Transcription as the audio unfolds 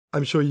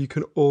I'm sure you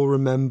can all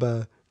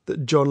remember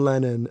that John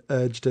Lennon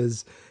urged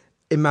us,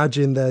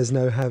 imagine there's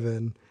no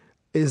heaven.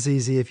 It's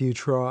easy if you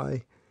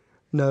try.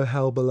 No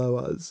hell below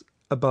us,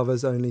 above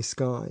us only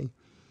sky.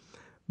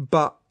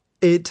 But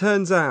it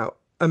turns out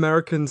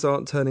Americans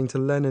aren't turning to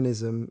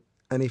Leninism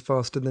any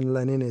faster than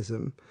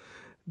Leninism.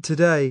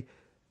 Today,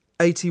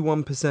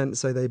 81%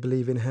 say they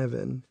believe in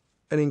heaven,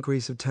 an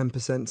increase of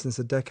 10% since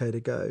a decade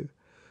ago.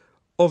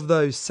 Of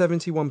those,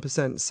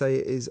 71% say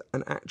it is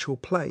an actual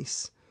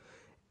place.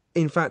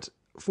 In fact,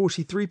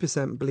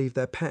 43% believe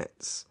their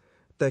pets,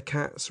 their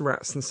cats,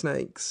 rats and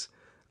snakes,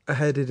 are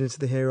headed into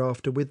the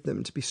hereafter with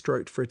them to be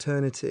stroked for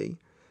eternity.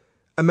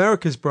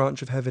 America's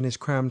branch of heaven is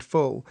crammed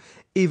full,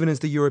 even as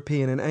the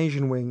European and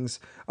Asian wings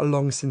are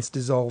long since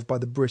dissolved by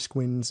the brisk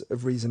winds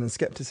of reason and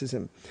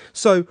scepticism.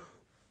 So,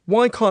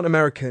 why can't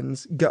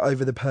Americans get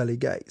over the pearly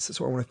gates?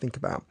 That's what I want to think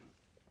about.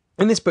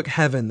 In this book,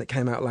 Heaven, that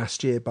came out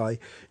last year by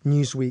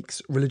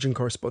Newsweek's religion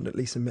correspondent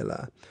Lisa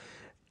Miller,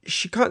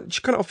 she kind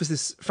of offers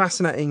this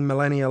fascinating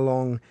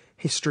millennia-long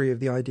history of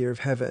the idea of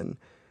heaven,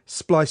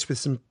 spliced with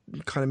some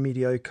kind of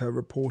mediocre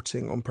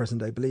reporting on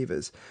present-day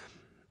believers.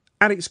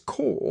 At its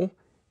core,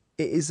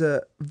 it is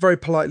a very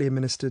politely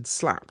administered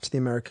slap to the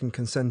American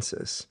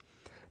consensus.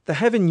 The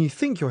heaven you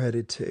think you're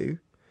headed to,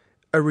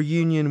 a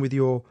reunion with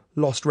your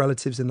lost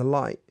relatives in the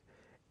light,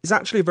 is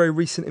actually a very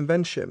recent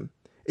invention.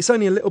 It's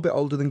only a little bit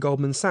older than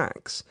Goldman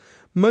Sachs.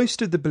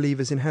 Most of the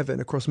believers in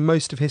heaven across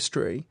most of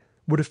history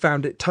would have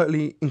found it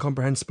totally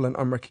incomprehensible and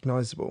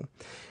unrecognisable.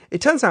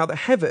 It turns out that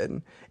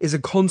heaven is a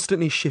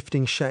constantly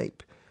shifting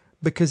shape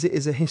because it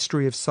is a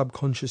history of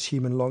subconscious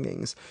human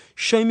longings.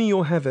 Show me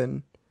your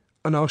heaven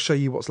and I'll show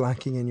you what's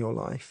lacking in your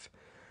life.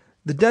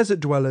 The desert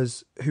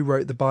dwellers who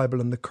wrote the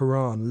Bible and the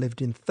Quran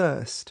lived in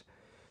thirst,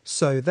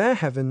 so their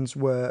heavens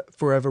were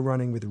forever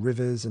running with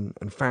rivers and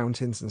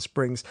fountains and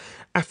springs.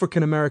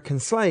 African American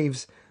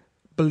slaves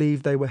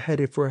believed they were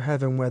headed for a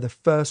heaven where the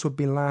first would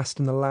be last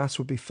and the last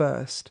would be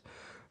first,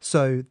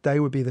 so they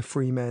would be the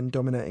free men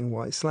dominating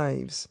white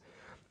slaves.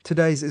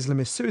 Today's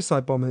Islamist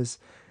suicide bombers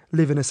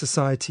live in a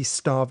society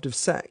starved of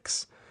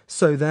sex,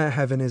 so their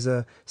heaven is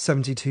a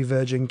 72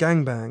 virgin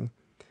gangbang.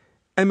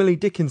 Emily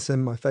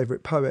Dickinson, my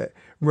favourite poet,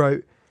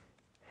 wrote,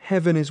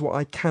 "Heaven is what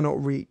I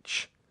cannot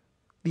reach,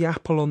 the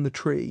apple on the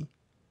tree,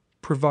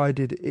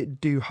 provided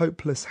it do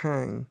hopeless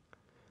hang.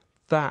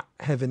 That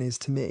heaven is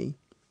to me."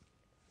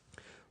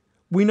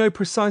 We know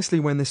precisely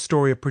when this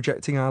story of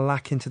projecting our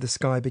lack into the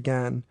sky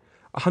began,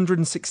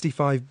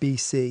 165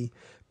 BC,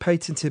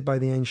 patented by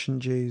the ancient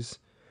Jews.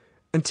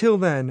 Until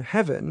then,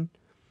 heaven,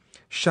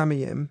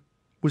 Shamayim,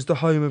 was the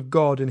home of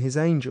God and his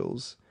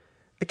angels.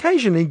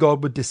 Occasionally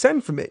God would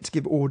descend from it to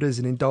give orders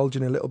and indulge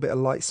in a little bit of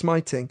light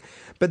smiting,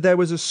 but there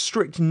was a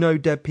strict no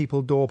dead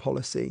people door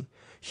policy.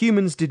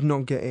 Humans did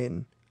not get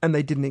in, and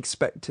they didn't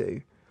expect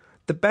to.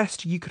 The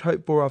best you could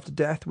hope for after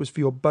death was for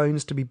your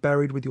bones to be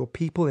buried with your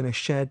people in a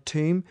shared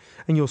tomb,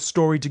 and your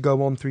story to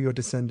go on through your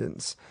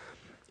descendants.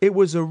 It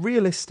was a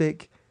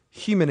realistic,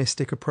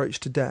 humanistic approach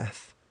to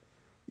death.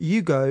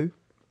 You go,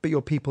 but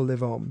your people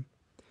live on.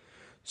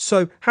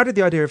 So how did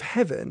the idea of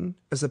heaven,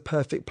 as a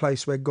perfect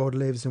place where God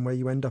lives and where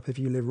you end up if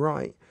you live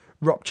right,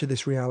 rupture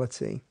this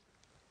reality?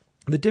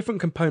 The different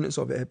components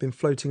of it had been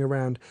floating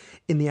around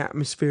in the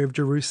atmosphere of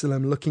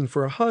Jerusalem looking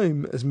for a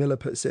home, as Miller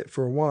puts it,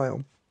 for a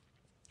while.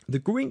 The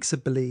Greeks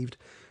had believed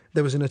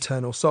there was an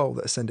eternal soul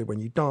that ascended when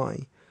you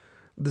die.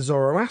 The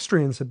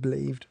Zoroastrians had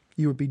believed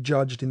you would be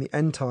judged in the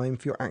end time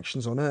for your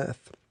actions on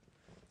earth.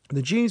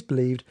 The Jews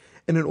believed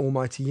in an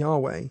almighty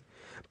Yahweh,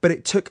 but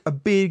it took a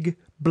big,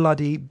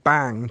 bloody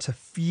bang to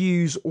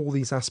fuse all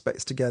these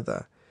aspects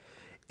together.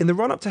 In the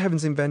run-up to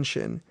heaven's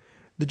invention,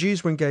 the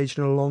Jews were engaged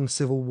in a long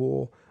civil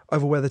war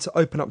over whether to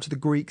open up to the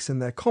Greeks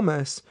and their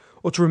commerce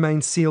or to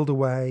remain sealed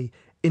away,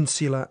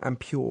 insular and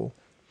pure.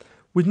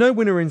 With no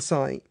winner in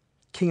sight,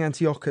 King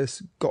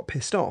Antiochus got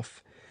pissed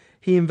off.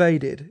 He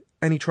invaded,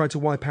 and he tried to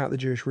wipe out the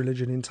Jewish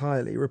religion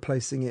entirely,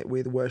 replacing it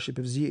with worship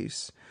of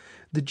Zeus.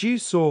 The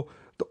Jews saw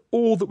that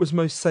all that was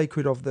most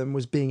sacred of them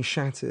was being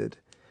shattered.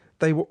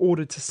 They were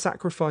ordered to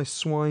sacrifice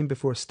swine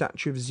before a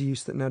statue of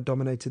Zeus that now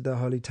dominated their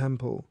holy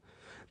temple.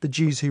 The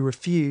Jews who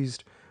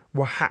refused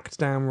were hacked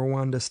down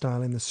Rwanda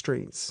style in the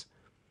streets.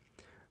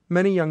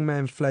 Many young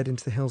men fled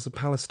into the hills of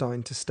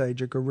Palestine to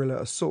stage a guerrilla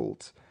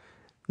assault,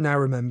 now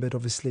remembered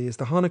obviously as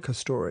the Hanukkah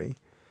story.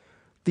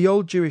 The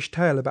old Jewish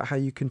tale about how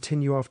you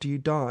continue after you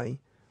die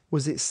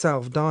was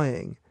itself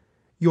dying.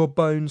 Your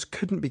bones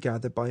couldn't be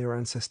gathered by your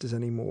ancestors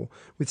anymore,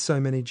 with so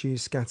many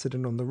Jews scattered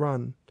and on the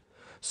run.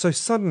 So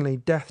suddenly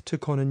death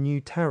took on a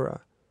new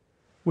terror.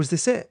 Was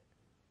this it?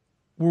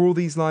 Were all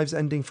these lives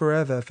ending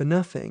forever for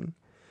nothing?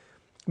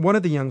 One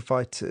of the young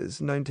fighters,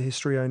 known to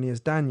history only as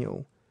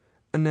Daniel,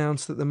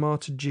 announced that the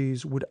martyred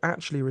Jews would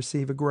actually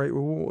receive a great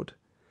reward.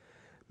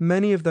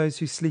 Many of those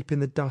who sleep in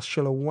the dust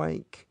shall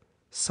awake,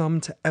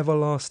 some to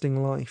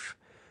everlasting life,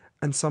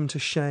 and some to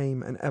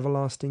shame and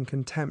everlasting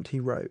contempt, he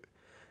wrote,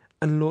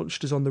 and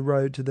launched us on the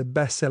road to the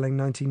best-selling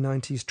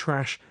 1990s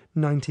trash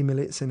 90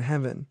 Minutes in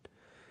Heaven.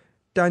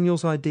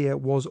 Daniel's idea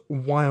was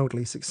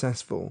wildly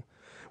successful.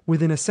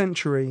 Within a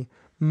century,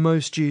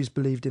 most Jews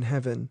believed in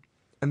heaven,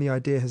 and the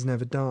idea has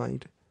never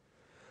died.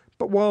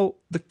 But while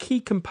the key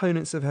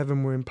components of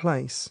heaven were in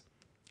place,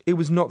 it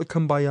was not the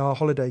Kumbaya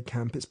holiday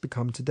camp it's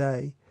become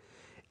today.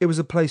 It was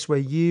a place where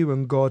you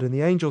and God and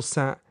the angels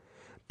sat,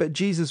 but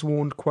Jesus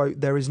warned, quote,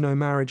 "There is no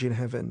marriage in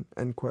heaven,"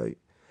 end quote.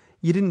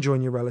 You didn't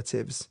join your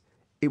relatives.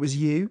 It was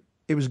you,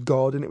 it was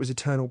God, and it was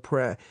eternal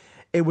prayer.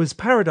 It was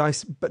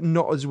paradise, but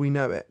not as we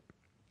know it.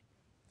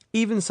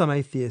 Even some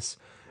atheists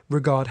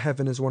regard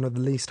heaven as one of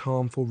the least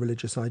harmful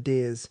religious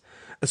ideas,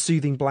 a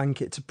soothing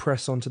blanket to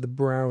press onto the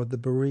brow of the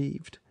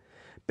bereaved.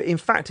 But in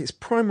fact, its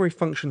primary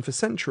function for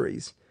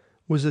centuries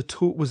was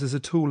as a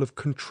tool of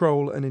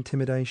control and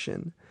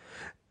intimidation.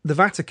 The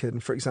Vatican,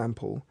 for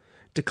example,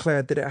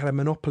 declared that it had a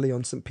monopoly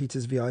on St.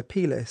 Peter's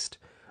VIP list,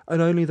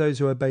 and only those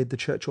who obeyed the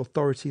church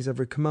authorities'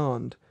 every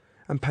command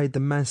and paid the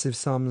massive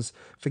sums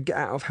for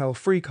get-out-of-hell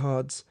free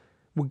cards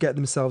would get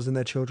themselves and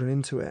their children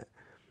into it.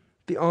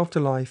 The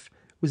afterlife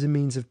was a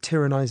means of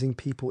tyrannising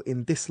people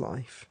in this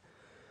life.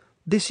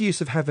 This use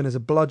of heaven as a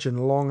bludgeon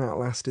long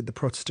outlasted the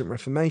Protestant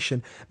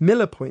Reformation.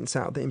 Miller points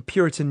out that in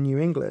Puritan New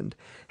England,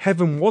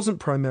 heaven wasn't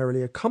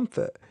primarily a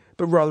comfort,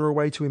 but rather a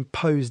way to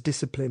impose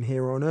discipline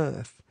here on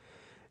earth.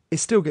 It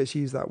still gets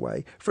used that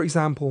way. For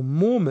example,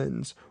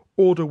 Mormons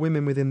order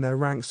women within their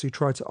ranks who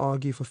try to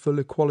argue for full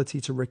equality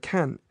to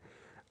recant,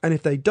 and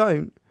if they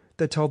don't,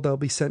 they're told they'll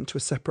be sent to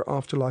a separate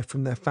afterlife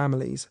from their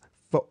families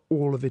for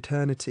all of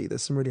eternity.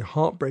 There's some really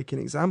heartbreaking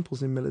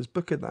examples in Miller's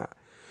book of that.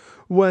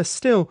 Worse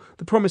still,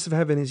 the promise of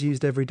heaven is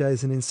used every day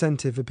as an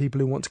incentive for people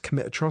who want to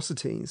commit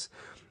atrocities.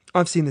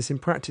 I've seen this in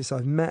practice.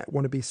 I've met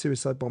wannabe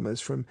suicide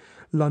bombers from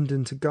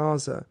London to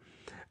Gaza,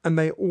 and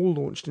they all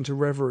launched into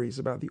reveries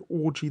about the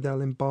orgy they'll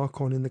embark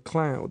on in the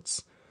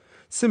clouds.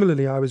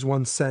 Similarly, I was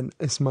once sent,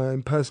 as my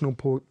own personal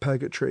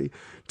purgatory,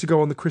 to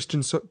go on the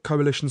Christian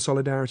Coalition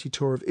Solidarity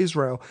Tour of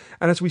Israel,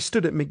 and as we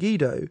stood at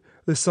Megiddo,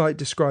 the site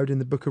described in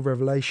the Book of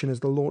Revelation as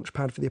the launch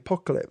pad for the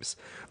apocalypse,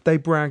 they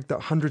bragged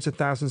that hundreds of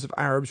thousands of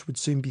Arabs would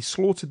soon be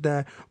slaughtered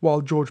there,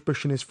 while George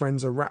Bush and his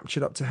friends are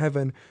raptured up to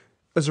heaven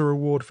as a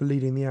reward for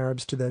leading the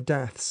Arabs to their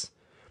deaths.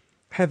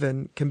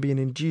 Heaven can be an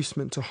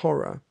inducement to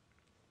horror.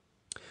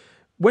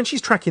 When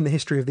she's tracking the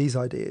history of these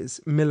ideas,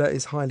 Miller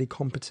is highly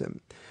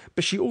competent,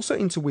 but she also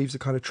interweaves a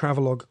kind of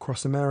travelogue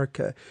across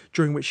America,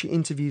 during which she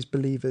interviews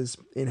believers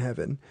in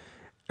heaven,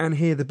 and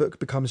here the book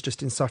becomes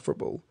just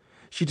insufferable.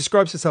 She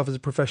describes herself as a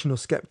professional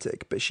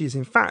skeptic, but she is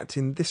in fact,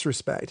 in this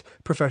respect,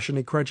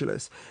 professionally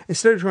credulous.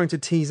 Instead of trying to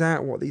tease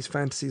out what these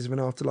fantasies of an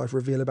afterlife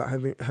reveal about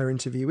her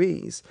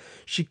interviewees,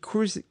 she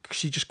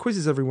just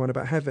quizzes everyone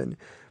about heaven,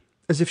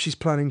 as if she's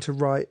planning to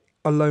write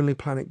a Lonely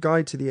Planet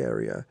guide to the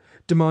area,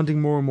 demanding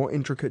more and more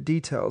intricate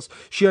details.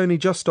 She only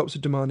just stops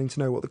at demanding to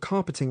know what the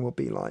carpeting will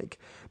be like.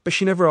 But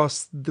she never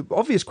asks the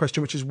obvious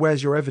question, which is,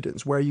 where's your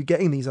evidence? Where are you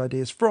getting these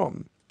ideas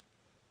from?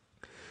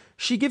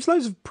 She gives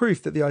loads of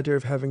proof that the idea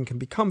of heaven can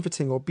be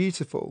comforting or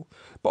beautiful,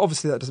 but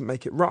obviously that doesn't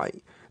make it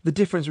right. The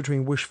difference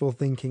between wishful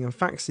thinking and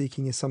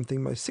fact-seeking is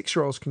something most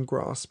 6-year-olds can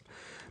grasp.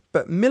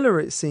 But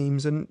Miller, it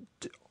seems, and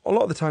a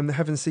lot of the time the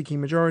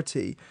heaven-seeking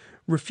majority,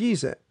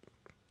 refuse it.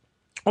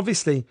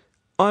 Obviously,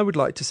 I would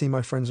like to see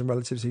my friends and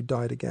relatives who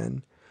died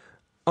again.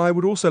 I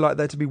would also like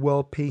there to be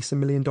world peace, $1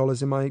 million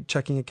in my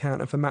checking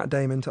account, and for Matt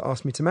Damon to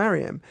ask me to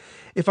marry him.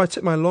 If I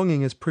took my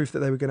longing as proof that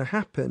they were going to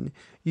happen,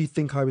 you'd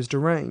think I was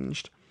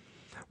deranged.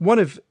 One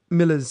of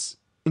Miller's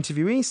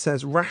interviewees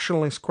says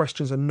rationalist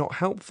questions are not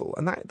helpful,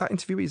 and that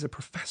interviewee is a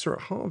professor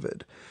at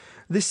Harvard.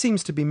 This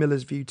seems to be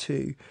Miller's view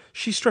too.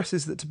 She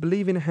stresses that to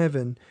believe in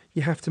heaven,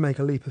 you have to make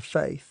a leap of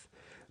faith.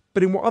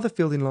 But in what other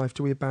field in life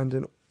do we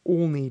abandon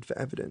all need for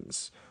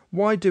evidence?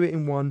 Why do it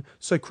in one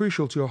so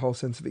crucial to your whole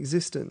sense of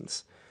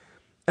existence?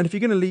 And if you're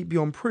going to leap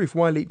beyond proof,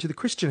 why leap to the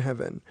Christian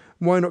heaven?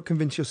 Why not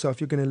convince yourself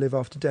you're going to live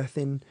after death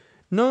in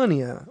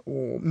Narnia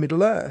or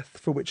Middle-earth,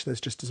 for which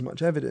there's just as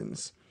much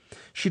evidence?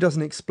 She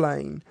doesn't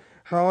explain.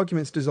 Her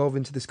arguments dissolve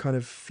into this kind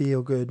of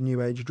feel-good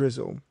New Age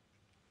drizzle.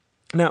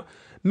 Now,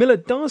 Miller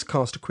does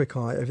cast a quick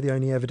eye over the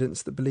only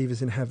evidence that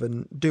believers in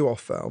heaven do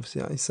offer.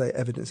 Obviously, I say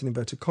evidence in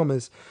inverted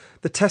commas.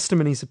 The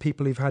testimonies of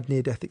people who've had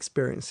near-death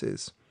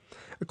experiences.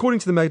 According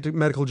to the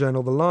medical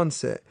journal The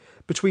Lancet,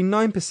 between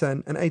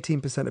 9% and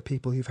 18% of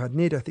people who've had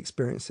near-death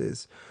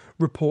experiences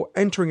report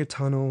entering a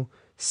tunnel,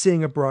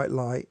 seeing a bright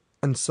light,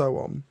 and so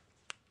on.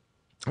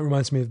 It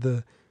reminds me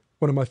of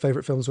one of my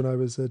favourite films when I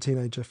was a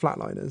teenager,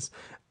 Flatliners,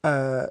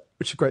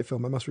 which is a great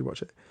film. I must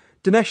rewatch it.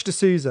 Dinesh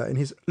D'Souza, in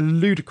his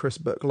ludicrous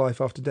book Life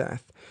After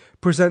Death,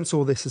 presents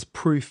all this as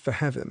proof for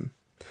heaven.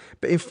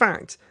 But in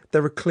fact,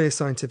 there are clear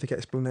scientific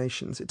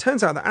explanations. It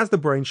turns out that as the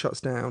brain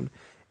shuts down,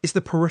 it's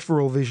the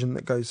peripheral vision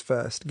that goes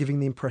first, giving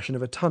the impression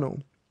of a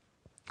tunnel.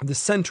 The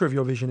centre of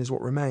your vision is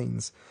what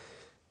remains,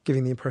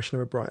 giving the impression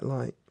of a bright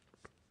light.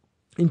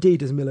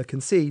 Indeed, as Miller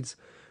concedes,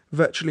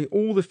 virtually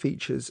all the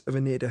features of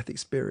a near-death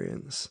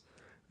experience,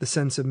 the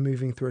sense of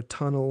moving through a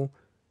tunnel,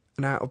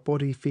 an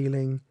out-of-body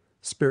feeling,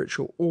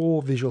 spiritual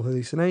awe, visual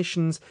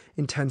hallucinations,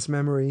 intense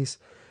memories,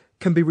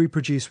 can be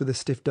reproduced with a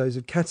stiff dose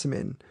of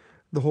ketamine,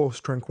 the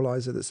horse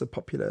tranquilizer that's a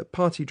popular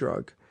party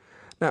drug.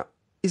 Now,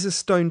 Is a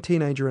stoned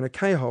teenager in a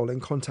K-hole in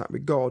contact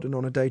with God and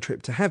on a day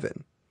trip to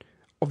heaven?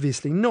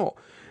 Obviously not.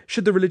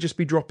 Should the religious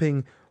be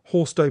dropping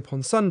horse dope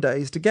on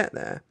Sundays to get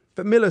there?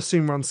 But Miller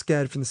soon runs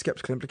scared from the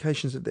sceptical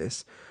implications of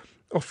this,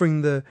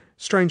 offering the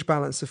strange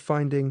balance of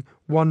finding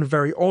one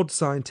very odd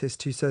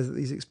scientist who says that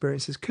these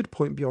experiences could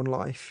point beyond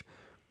life.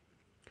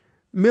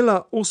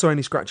 Miller also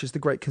only scratches the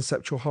great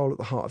conceptual hole at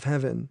the heart of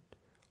heaven.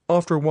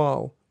 After a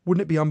while,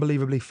 wouldn't it be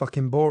unbelievably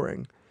fucking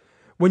boring?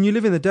 When you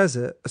live in the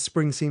desert, a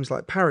spring seems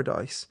like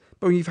paradise,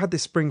 but when you've had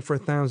this spring for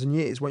 1,000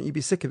 years, won't you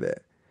be sick of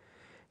it?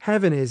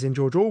 Heaven is, in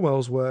George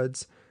Orwell's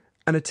words,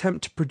 an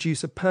attempt to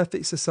produce a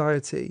perfect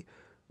society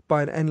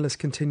by an endless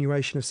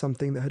continuation of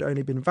something that had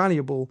only been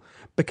valuable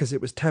because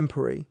it was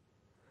temporary.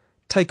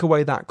 Take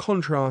away that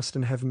contrast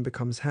and heaven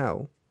becomes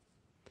hell.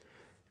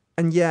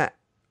 And yet,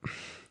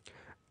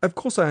 of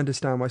course I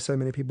understand why so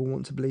many people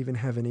want to believe in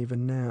heaven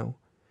even now.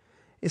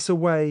 It's a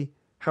way,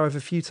 however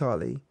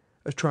futilely,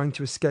 of trying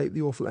to escape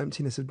the awful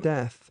emptiness of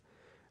death.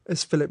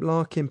 As Philip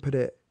Larkin put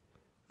it,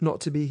 not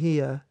to be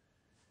here,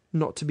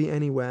 not to be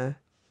anywhere,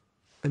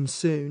 and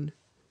soon,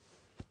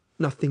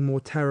 nothing more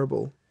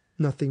terrible,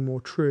 nothing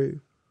more true.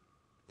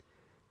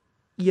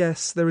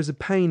 Yes, there is a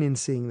pain in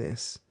seeing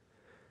this,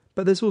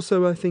 but there's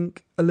also, I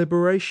think, a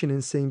liberation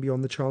in seeing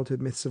beyond the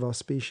childhood myths of our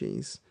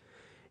species.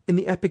 In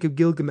the Epic of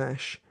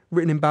Gilgamesh,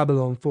 written in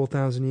Babylon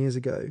 4,000 years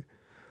ago,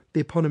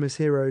 the eponymous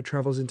hero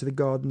travels into the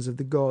gardens of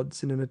the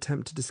gods in an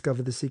attempt to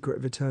discover the secret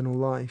of eternal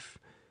life.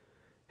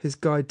 His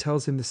guide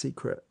tells him the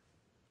secret.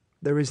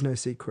 There is no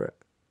secret.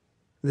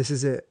 This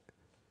is it.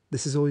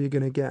 This is all you're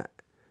going to get.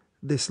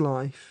 This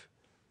life.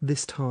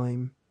 This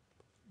time.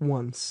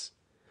 Once.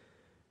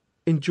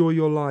 Enjoy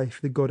your life,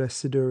 the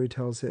goddess Siduri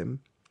tells him.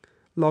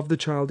 Love the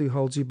child who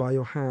holds you by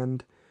your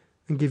hand,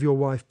 and give your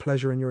wife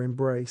pleasure in your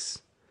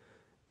embrace.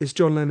 It's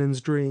John Lennon's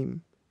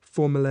dream,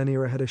 4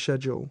 millennia ahead of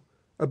schedule,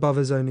 above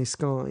his only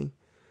sky.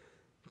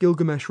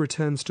 Gilgamesh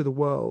returns to the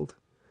world,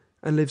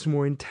 and lives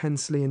more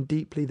intensely and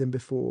deeply than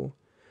before,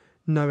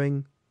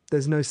 knowing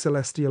there's no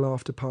celestial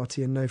after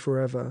party and no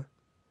forever.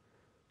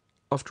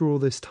 After all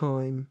this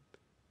time,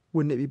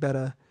 wouldn't it be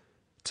better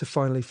to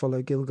finally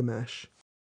follow Gilgamesh?